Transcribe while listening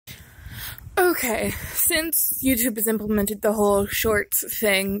Okay, since YouTube has implemented the whole shorts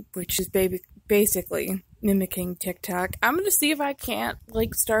thing, which is basically mimicking TikTok, I'm gonna see if I can't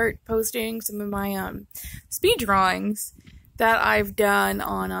start posting some of my speed drawings that I've done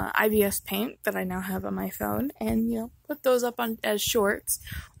on IBS Paint that I now have on my phone, and put those up on as shorts,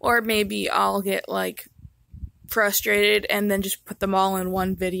 or maybe I'll get frustrated and then just put them all in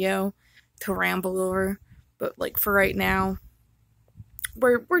one video to ramble over. But for right now,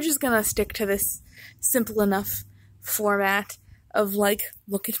 we're just gonna stick to this simple enough format of look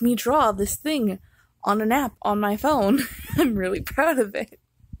at me draw this thing on an app on my phone. I'm really proud of it.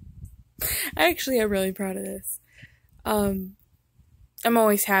 Actually, I'm really proud of this. I'm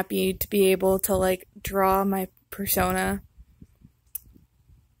always happy to be able to draw my persona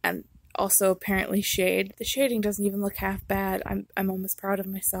and also apparently shade. The shading doesn't even look half bad. I'm almost proud of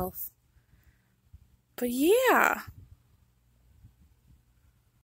myself. But yeah.